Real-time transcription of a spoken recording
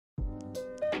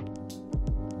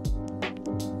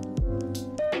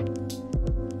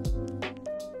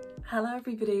Hello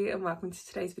everybody and welcome to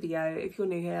today's video. If you're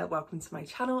new here, welcome to my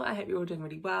channel. I hope you're all doing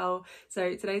really well.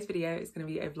 So today's video is going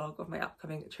to be a vlog of my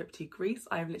upcoming trip to Greece.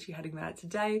 I am literally heading there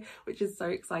today, which is so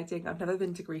exciting. I've never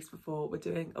been to Greece before. We're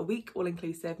doing a week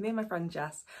all-inclusive, me and my friend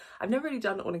Jess. I've never really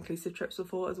done all-inclusive trips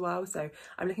before as well, so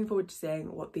I'm looking forward to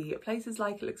seeing what the place is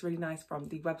like. It looks really nice from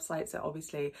the website, so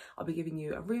obviously I'll be giving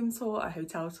you a room tour, a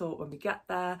hotel tour when we get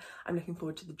there. I'm looking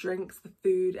forward to the drinks, the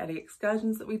food, any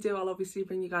excursions that we do. I'll obviously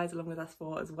bring you guys along with us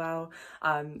for as well.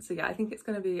 So yeah, I think it's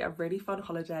going to be a really fun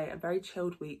holiday, a very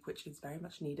chilled week, which is very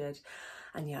much needed.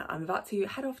 And yeah, I'm about to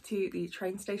head off to the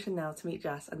train station now to meet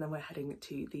Jess, and then we're heading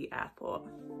to the airport.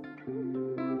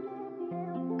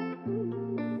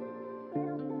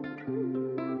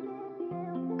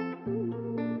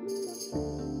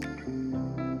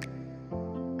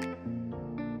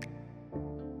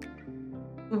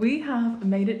 We have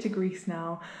made it to Greece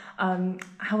now.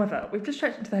 However, we've just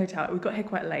checked into the hotel. We got here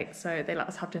quite late, so they let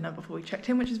us have dinner before we checked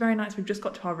in, which is very nice. We've just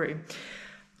got to our room.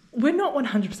 We're not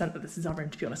 100% that this is our room,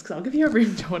 to be honest, because I'll give you a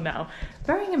room tour now.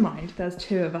 Bearing in mind, there's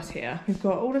two of us here. We've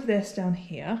got all of this down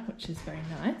here, which is very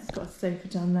nice. Got a sofa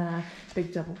down there,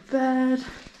 big double bed,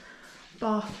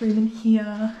 bathroom in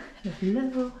here,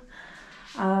 hello.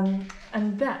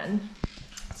 And then,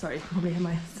 sorry, you can probably hear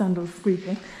my sandals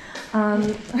squeaking.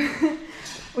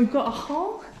 We've got a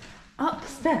hall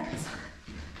upstairs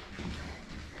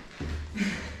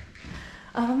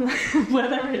where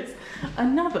there is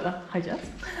another, hi Jess,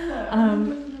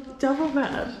 double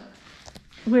bed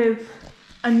with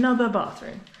another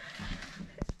bathroom,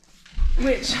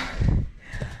 which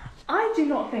I do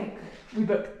not think we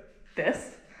booked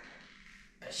this.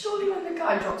 Surely when the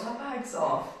guy dropped our bags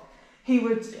off, he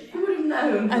would have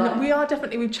known. And like... we are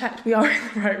definitely, we've checked, we are in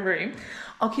the right room.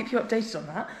 I'll keep you updated on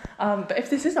that. But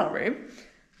if this is our room,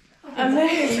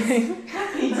 amazing.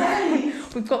 Happy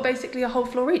days. We've got basically a whole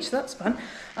floor each, so that's fun.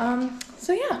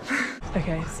 So yeah.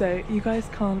 Okay, so you guys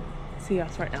can't see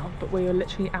us right now, but we're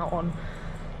literally out on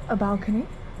a balcony,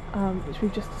 which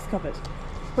we've just discovered.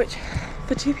 Which,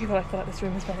 for two people, I feel like this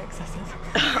room is very excessive.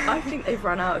 I think they've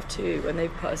run out of two when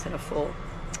they've put us in a four.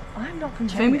 I'm not I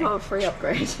complaining. think we got a free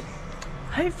upgrade.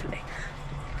 Hopefully.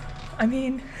 I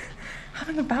mean,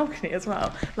 having a balcony as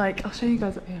well. Like, I'll show you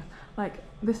guys up here. Like,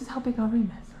 this is how big our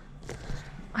room is.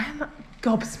 I am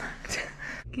gobsmacked.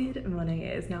 Good morning.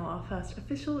 It is now our first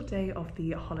official day of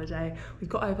the holiday. We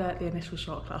got over the initial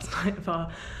shock last night of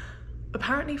our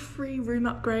apparently free room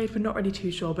upgrade. We're not really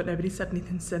too sure, but nobody's said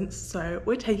anything since, so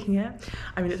we're taking it.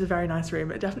 I mean, it's a very nice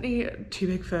room. Definitely too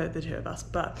big for the two of us,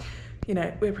 but you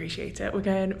know, we appreciate it. We're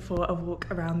going for a walk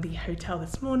around the hotel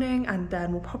this morning, and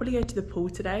then we'll probably go to the pool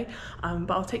today,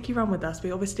 but I'll take you around with us. We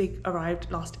obviously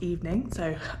arrived last evening,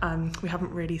 so we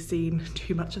haven't really seen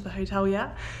too much of the hotel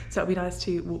yet, so it'll be nice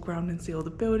to walk around and see all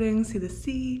the buildings, see the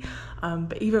sea,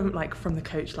 but even like from the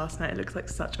coach last night, it looks like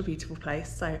such a beautiful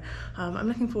place. So I'm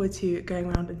looking forward to going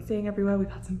around and seeing everywhere. We've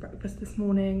had some breakfast this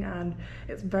morning and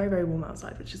it's very, very warm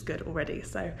outside, which is good already,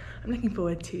 so I'm looking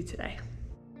forward to today.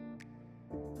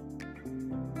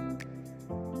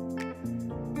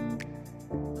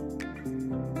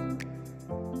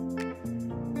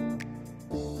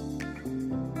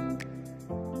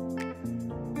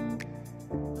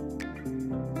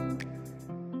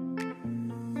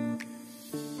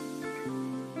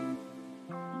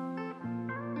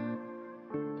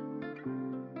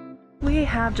 We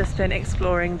have just been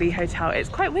exploring the hotel. It's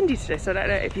quite windy today, so I don't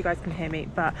know if you guys can hear me,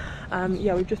 but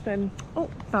yeah, we've just been,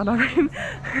 found our room.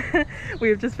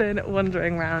 We've just been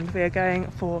wandering around. We are going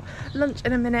for lunch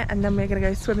in a minute, and then we're gonna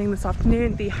go swimming this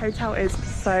afternoon. The hotel is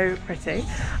so pretty.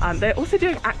 They're also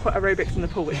doing aqua aerobics in the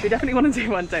pool, which we definitely want to do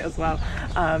one day as well.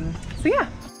 So yeah.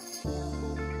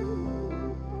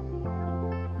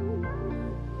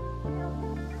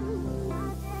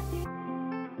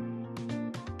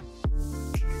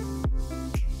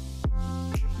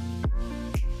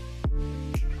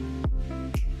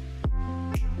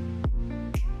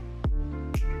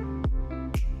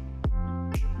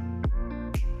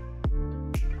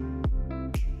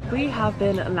 We have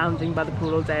been lounging by the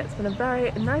pool all day. It's been a very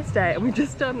nice day, and we've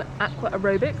just done aqua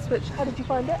aerobics, which, how did you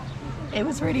find it? It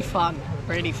was really fun,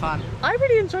 really fun. I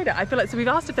really enjoyed it. I feel like, so we've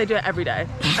asked if they do it every day,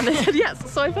 and they said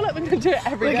yes, so I feel like we're going to do it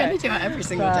every day. We're going to do it every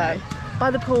single day. By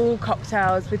the pool,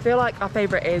 cocktails. We feel like our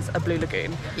favourite is a Blue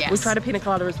Lagoon. Yes. We tried a pina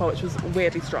colada as well, which was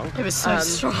weirdly strong. It was so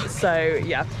strong. So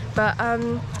yeah, but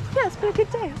yeah, it's been a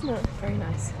good day, hasn't it? Very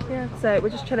nice. Yeah, so we're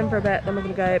just chilling for a bit, then we're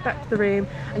gonna go back to the room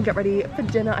and get ready for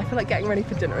dinner. I feel like getting ready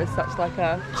for dinner is such like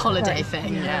a holiday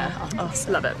thing, yeah. Oh,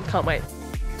 love it, can't wait.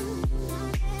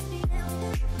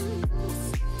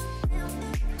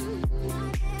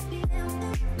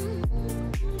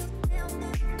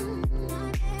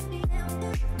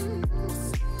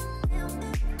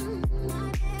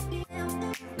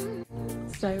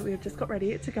 So we've just got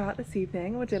ready to go out this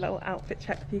evening. We'll do a little outfit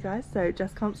check with you guys. So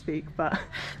Jess can't speak, but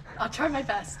I'll try my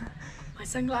best. My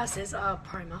sunglasses are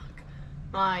Primark.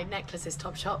 My necklace is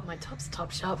Topshop. My top's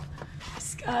Topshop. My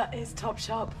skirt is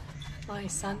Topshop. My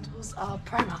sandals are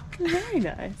Primark. very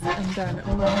nice. And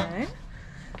then mine.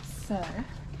 So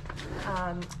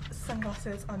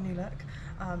sunglasses are New Look.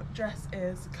 Dress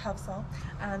is Curve Sol,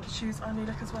 and shoes are New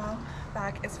Look as well.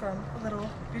 Bag is from a little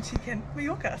boutique in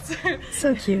Mallorca.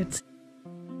 So cute.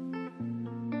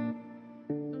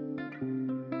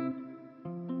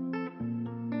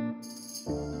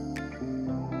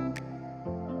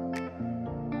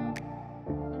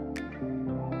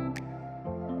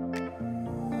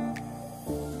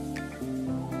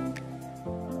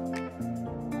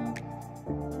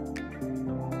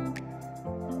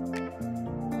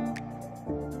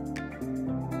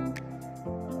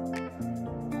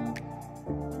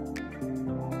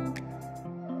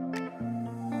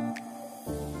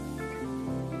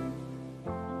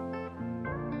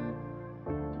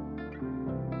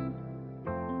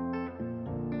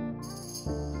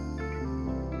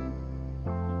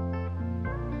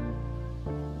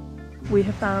 We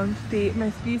have found the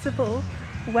most beautiful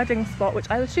wedding spot, which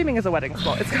I'm assuming is a wedding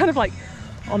spot. It's kind of like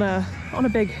on a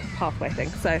big pathway thing.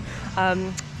 So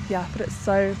yeah, but it's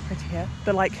so pretty here.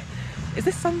 But like, is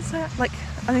this sunset? Like,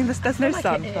 I mean, there's no like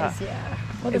sun, it but is, yeah.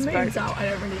 Well, the moon's out. I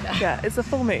don't really know. Yeah, it's a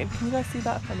full moon. Can you guys see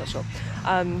that? I'm not sure.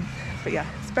 But yeah,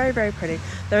 it's very, very pretty.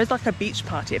 There is like a beach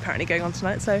party apparently going on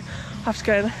tonight, so I'll have to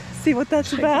go and see what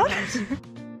that's about.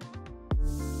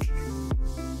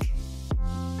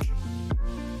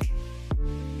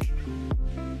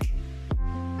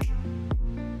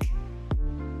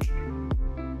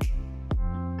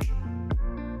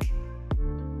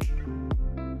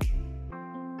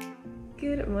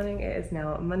 Good morning, it is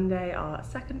now Monday, our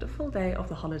second full day of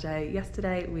the holiday.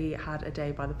 Yesterday we had a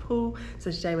day by the pool, so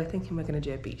today we're thinking we're going to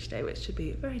do a beach day, which should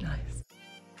be very nice.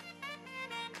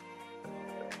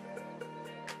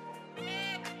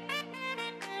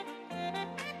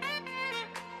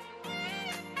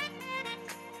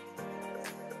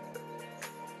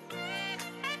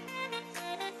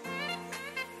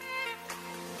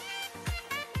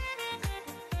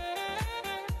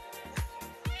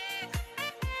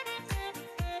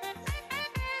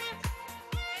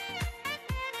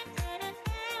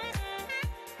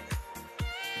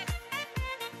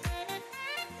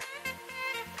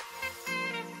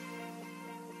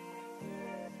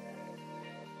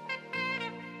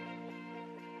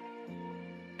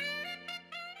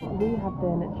 We have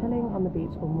been chilling on the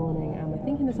beach all morning, and we're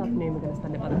thinking this afternoon we're going to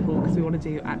spend it by the pool because we want to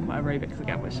do aqua aerobics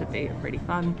again, which should be really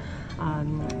fun.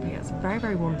 But yeah, it's very,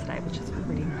 very warm today, which is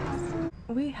really nice.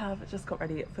 We have just got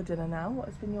ready for dinner now. What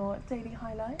has been your daily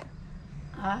highlight?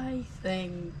 I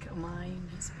think mine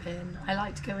has been, I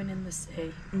liked going in the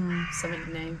sea.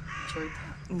 Something new. Enjoyed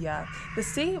that. Yeah, the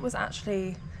sea was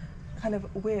actually kind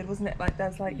of weird, wasn't it? Like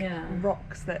there's like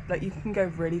rocks that like you can go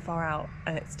really far out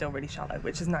and it's still really shallow,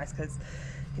 which is nice because,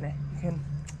 you know, you can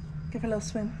give a little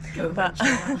swim. But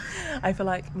I feel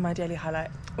like my daily highlight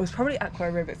was probably aqua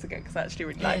aerobics again because I actually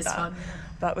really like that. Fun.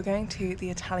 But we're going to the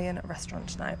Italian restaurant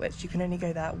tonight, which you can only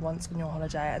go there once on your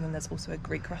holiday, and then there's also a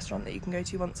Greek restaurant that you can go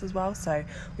to once as well. So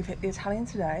we've hit the Italian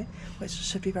today, which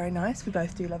should be very nice. We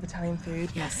both do love Italian food.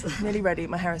 Yes. Nearly ready.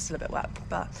 My hair is still a bit wet,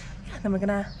 but yeah, then we're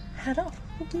gonna head off.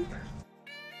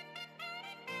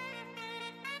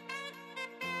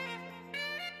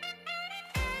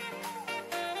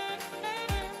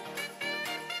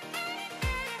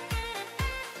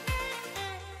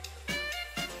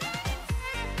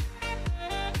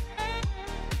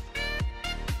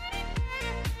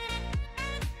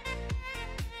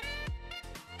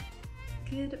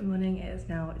 Good morning, it is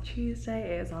now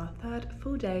Tuesday. It is our third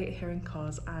full day here in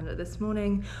Kos, and this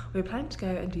morning we were planning to go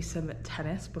and do some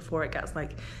tennis before it gets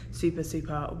like super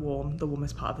warm, the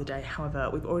warmest part of the day. However,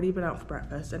 we've already been out for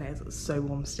breakfast and it is so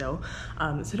warm still, so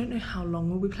I don't know how long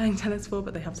we'll be playing tennis for,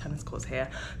 but they have tennis courts here,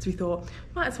 so we thought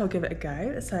might as well give it a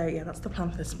go. So yeah, that's the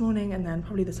plan for this morning, and then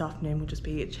probably this afternoon we'll just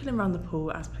be chilling around the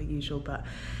pool as per usual. But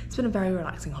it's been a very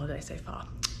relaxing holiday so far,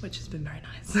 which has been very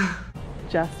nice.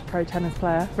 Jess, pro tennis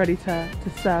player, ready to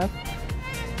serve.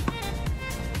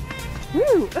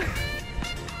 Woo!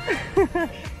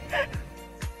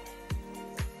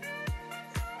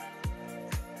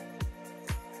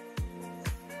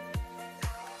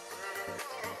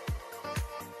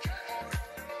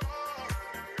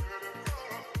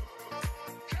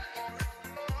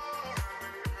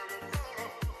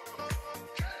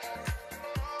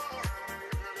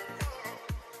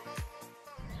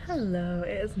 Hello,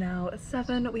 it is now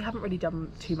 7. We haven't really done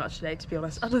too much today, to be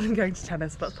honest, other than going to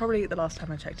tennis, but it's probably the last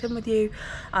time I checked in with you.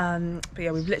 But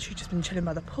yeah, we've literally just been chilling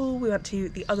by the pool. We went to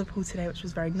the other pool today, which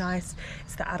was very nice.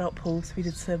 It's the adult pool, so we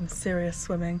did some serious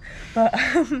swimming. But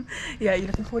yeah, you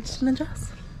looking forward to chilling,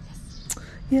 Jess?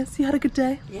 Yes, you had a good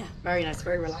day? Yeah, very nice,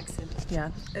 very relaxing.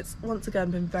 Yeah, it's once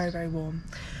again been very, very warm,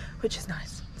 which is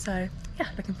nice. So yeah,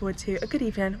 looking forward to a good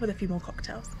evening with a few more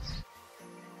cocktails.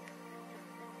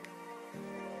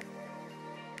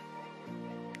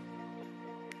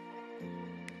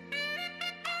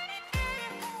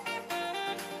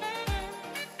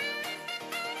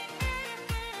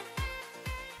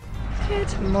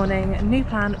 Good morning. New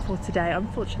plan for today.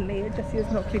 Unfortunately, Jessie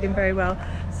is not feeling very well,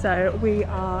 so we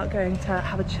are going to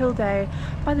have a chill day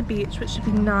by the beach, which should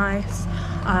be nice,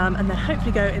 and then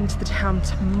hopefully go into the town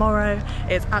tomorrow.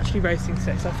 It's actually roasting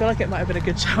today, so I feel like it might have been a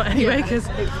good shout anyway, because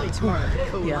hopefully tomorrow.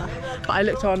 Cool. Yeah, but I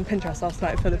looked on Pinterest last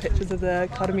night for the pictures of the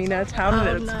Kardamena town, and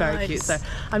it looks very cute, so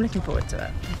I'm looking forward to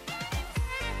it.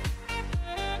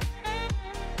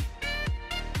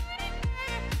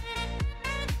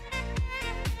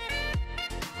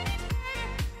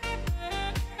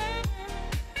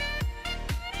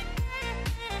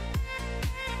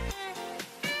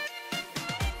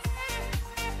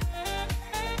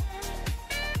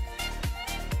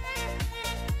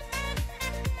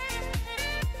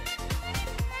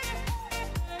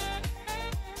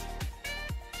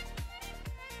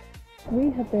 We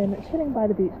have been chilling by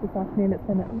the beach this afternoon. It's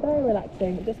been very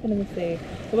relaxing, just been in the sea.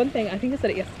 The one thing, I think I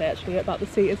said it yesterday actually, about the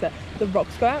sea is that the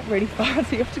rocks go out really far,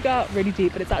 so you have to go out really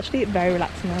deep, but it's actually very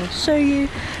relaxing. I'll show you.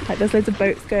 Like, there's loads of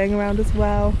boats going around as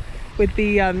well with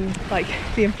the like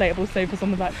the inflatable sofas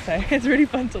on the back, so it's really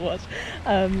fun to watch.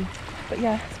 But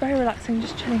yeah, it's very relaxing,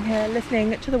 just chilling here,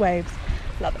 listening to the waves.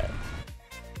 Love it.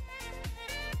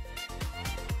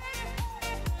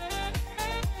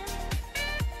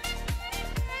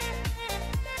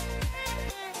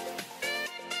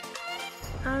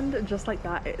 And just like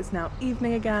that, it is now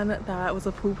evening again. There was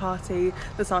a pool party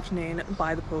this afternoon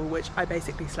by the pool, which I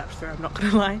basically slept through, I'm not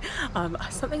gonna lie.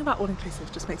 Something about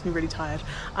all-inclusive just makes me really tired.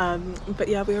 But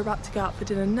yeah, we were about to go out for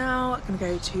dinner now. I'm gonna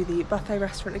go to the buffet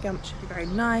restaurant again, which should be very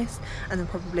nice, and then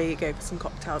probably go for some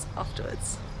cocktails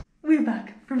afterwards. We're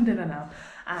back from dinner now,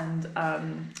 and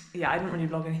yeah, I didn't really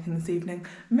vlog anything this evening,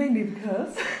 mainly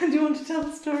because do you want to tell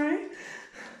the story?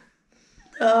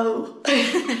 Oh.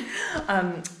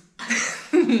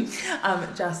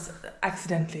 Just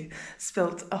accidentally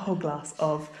spilt a whole glass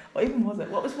of, what even was it?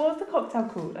 What was the cocktail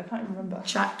called? I can't even remember.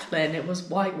 Jacqueline. It was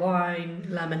white wine,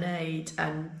 lemonade,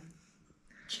 and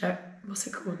what's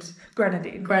it called?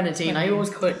 Grenadine. Grenadine. I always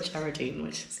call it Geraldine,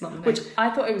 which is not the name. Which I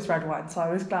thought it was red wine, so I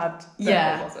was glad.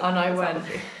 Yeah, it wasn't. and I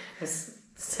was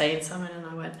saying something, and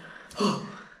I went, oh,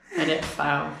 and it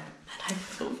fell, and I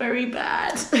felt very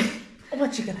bad.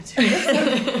 What you gonna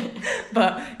do?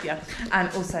 But yeah,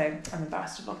 and also I'm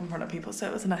embarrassed to vlog in front of people, so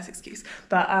it was a nice excuse.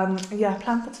 But yeah,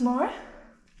 plan for tomorrow?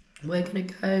 We're gonna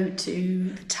go to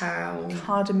the town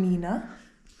Kardamena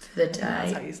for the day.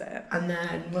 That's how you say it. And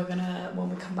then we're gonna, when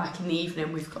we come back in the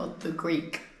evening, we've got the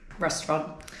Greek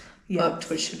restaurant booked,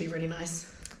 which should be really nice.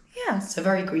 Yeah. So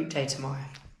very Greek day tomorrow.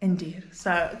 Indeed.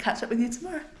 So catch up with you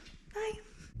tomorrow. Bye.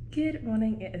 Good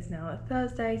morning, it is now a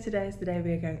Thursday. Today is the day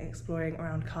we are going exploring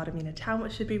around Kardamena town,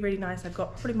 which should be really nice. I've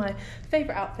got probably my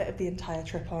favourite outfit of the entire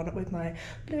trip on, with my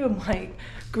blue and white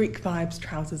Greek vibes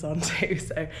trousers on too.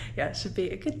 So yeah, it should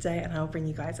be a good day, and I'll bring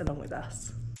you guys along with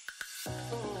us.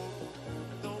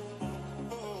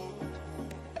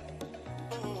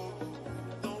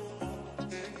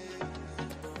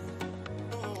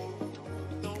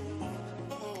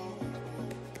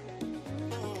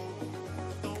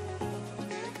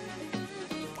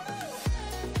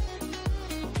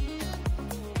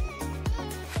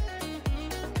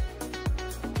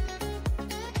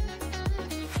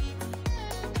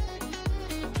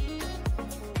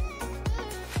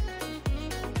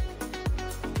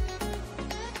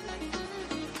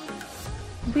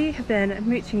 We have been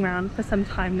mooching around for some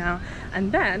time now,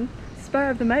 and then, spur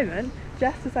of the moment,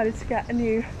 Jess decided to get a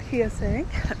new piercing.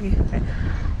 Let me,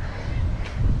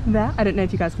 there, I don't know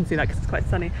if you guys can see that because it's quite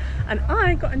sunny, and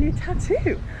I got a new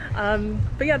tattoo.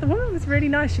 But yeah, the woman was really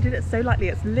nice. She did it so lightly.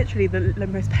 It's literally the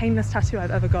most painless tattoo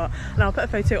I've ever got, and I'll put a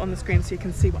photo on the screen so you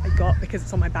can see what I got, because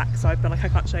it's on my back, so I feel like I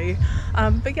can't show you.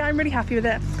 But yeah, I'm really happy with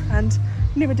it, and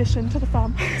new addition to the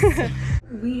farm.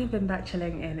 we have been back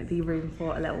chilling in the room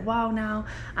for a little while now,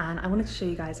 and I wanted to show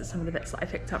you guys some of the bits that I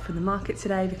picked up from the market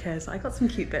today because I got some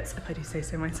cute bits, if I do say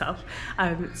so myself.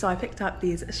 So I picked up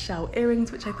these shell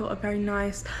earrings, which I thought are very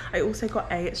nice. I also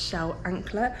got a shell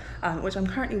anklet, which I'm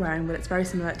currently wearing, but it's very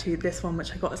similar to this one,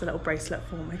 which I got as a little bracelet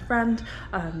for my friend.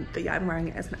 But yeah, I'm wearing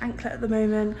it as an anklet at the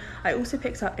moment. I also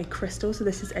picked up a crystal, so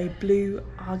this is a blue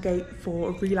agate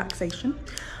for relaxation,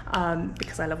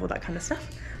 because I love all that kind of stuff.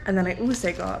 And then I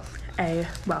also got a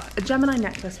Gemini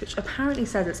necklace, which apparently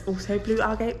says it's also blue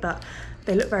agate, but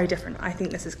they look very different. I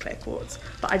think this is clear quartz,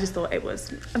 but I just thought it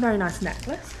was a very nice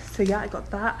necklace. So yeah, I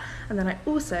got that. And then I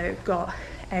also got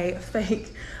a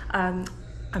fake, I'm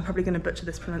probably going to butcher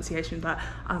this pronunciation, but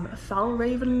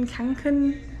Falraven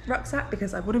Kanken rucksack,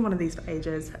 because I've wanted one of these for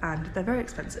ages and they're very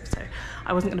expensive, so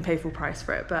I wasn't going to pay full price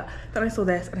for it. But then I saw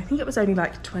this and I think it was only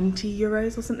like 20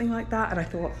 euros or something like that, and I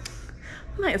thought,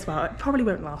 might as well. It probably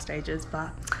won't last ages,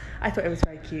 but I thought it was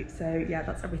very cute. So yeah,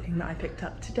 that's everything that I picked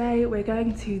up today. We're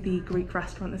going to the Greek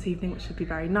restaurant this evening, which should be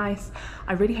very nice.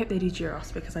 I really hope they do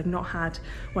gyros because I've not had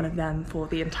one of them for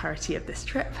the entirety of this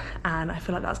trip, and I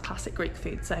feel like that's classic Greek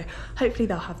food, so hopefully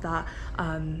they'll have that.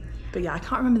 But yeah, I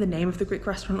can't remember the name of the Greek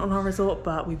restaurant on our resort,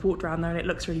 but we've walked around there and it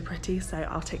looks really pretty, so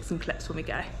I'll take some clips when we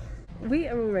go. We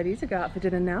are all ready to go out for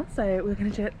dinner now, so we're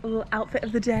going to do a little outfit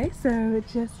of the day. So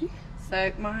Jessie?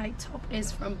 So my top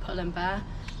is from Pull & Bear.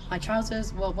 My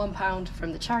trousers were £1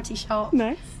 from the charity shop.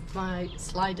 Nice. My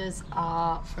sliders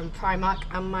are from Primark,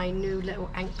 and my new little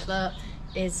anklet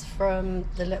is from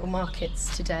the little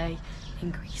markets today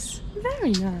in Greece.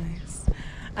 Very nice.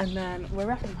 And then we're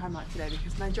repping Primark today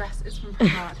because my dress is from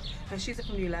Primark, my shoes are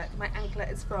from New Look, my anklet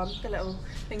is from the little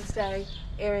thing today,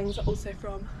 earrings are also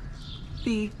from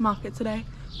the market today.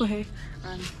 Woohoo.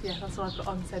 And yeah, that's all I've got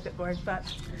on, so a bit boring, but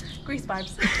Greece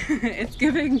vibes. It's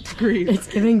giving Greece. It's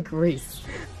giving Greece.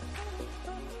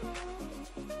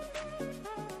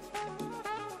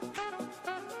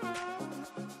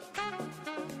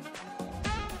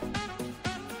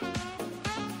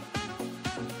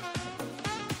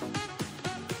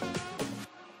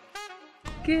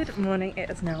 Good morning, it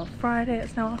is now Friday,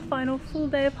 it's now our final full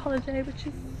day of holiday, which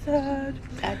is sad.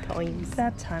 Bad times.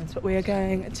 Sad times, but we are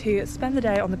going to spend the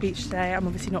day on the beach today. I'm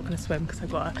obviously not going to swim because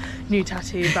I've got a new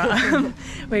tattoo, but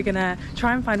we're going to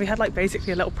try and find, we had like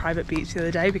basically a little private beach the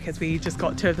other day because we just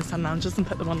got 2 of the sun lounges and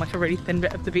put them on like a really thin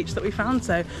bit of the beach that we found,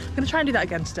 so I'm going to try and do that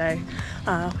again today,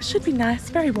 which should be nice,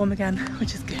 very warm again,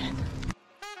 which is good.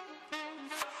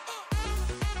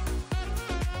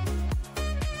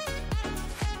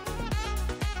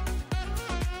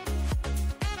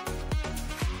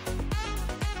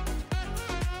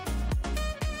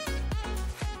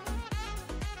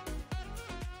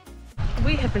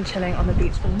 We have been chilling on the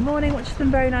beach all morning, which has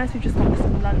been very nice. We've just gone for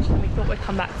some lunch and we thought we'd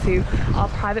come back to our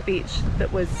private beach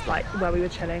that was like where we were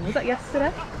chilling. Was that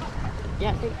yesterday?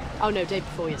 Yeah, I think, oh no, day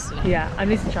before yesterday. Yeah, I'm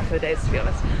losing track of the days, to be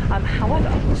honest. However,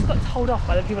 we just got told off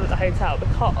by the people at the hotel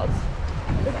because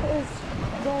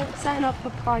they're setting up a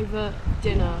private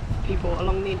dinner for people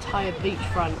along the entire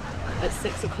beachfront at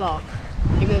 6 o'clock,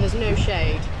 even though there's no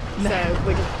shade. No. So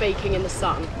we're just baking in the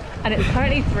sun. And it's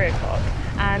currently 3 o'clock,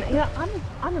 and you know,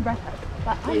 I'm a redhead,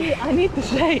 but I need the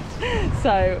shade.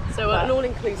 So an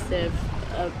all-inclusive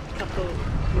couple,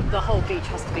 the whole beach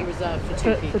has to be reserved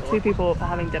for 2 people. For 2 people for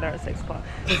having dinner at 6 o'clock.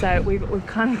 So we've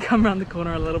kind of come around the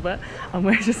corner a little bit, and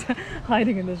we're just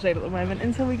hiding in the shade at the moment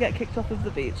until we get kicked off of the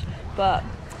beach. But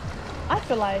I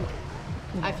feel like,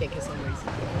 I think it's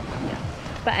unreasonable. Yeah.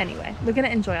 But anyway, we're gonna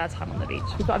enjoy our time on the beach.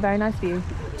 We've got a very nice view.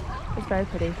 It's very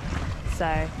pretty.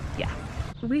 So yeah.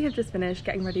 We have just finished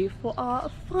getting ready for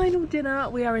our final dinner.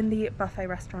 We are in the buffet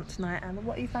restaurant tonight, and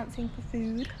what are you fancying for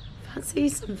food? Fancy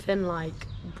something like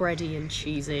bready and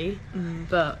cheesy,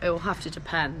 but it will have to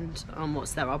depend on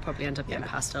what's there. I'll probably end up getting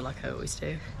pasta like I always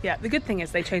do. Yeah, the good thing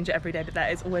is they change it every day, but there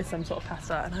is always some sort of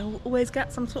pasta, and I will always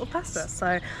get some sort of pasta.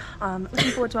 So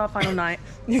looking forward to our final night.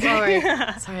 Sorry,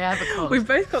 I have a cold. We've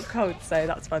both got colds, so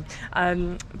that's fun.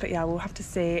 But yeah, we'll have to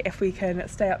see if we can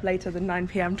stay up later than 9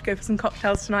 PM to go for some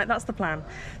cocktails tonight. That's the plan.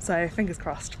 So fingers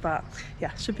crossed, but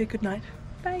yeah, should be a good night.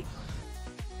 Bye.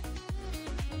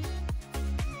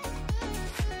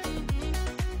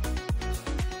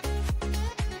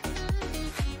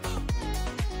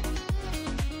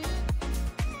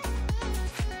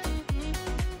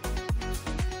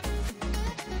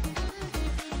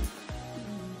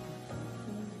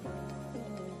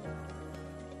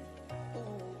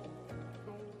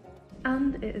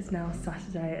 And it is now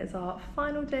Saturday. It's our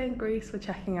final day in Greece. We're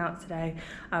checking out today.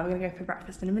 We're gonna go for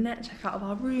breakfast in a minute, check out of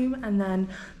our room, and then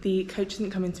the coach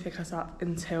isn't coming to pick us up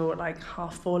until like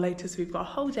 4:30 later, so we've got a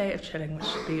whole day of chilling, which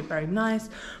should be very nice.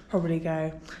 Probably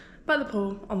go by the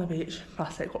pool, on the beach,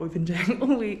 classic, what we've been doing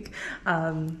all week.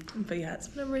 But yeah, it's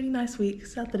been a really nice week.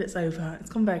 Sad that it's over. It's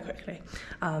gone very quickly.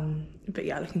 But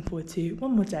yeah, looking forward to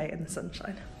one more day in the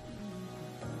sunshine.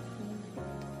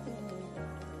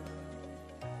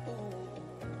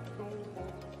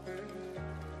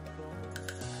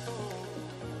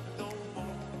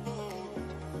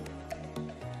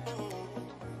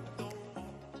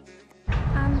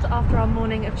 After our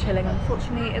morning of chilling,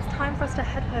 unfortunately, it's time for us to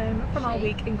head home from our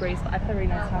week in Greece. But I've had a really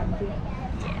nice time.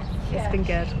 Yes, it's been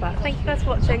good. But thank you guys for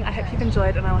watching. I hope you've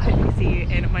enjoyed, and I will hopefully see you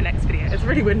in my next video. It's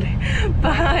really windy.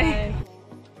 Bye.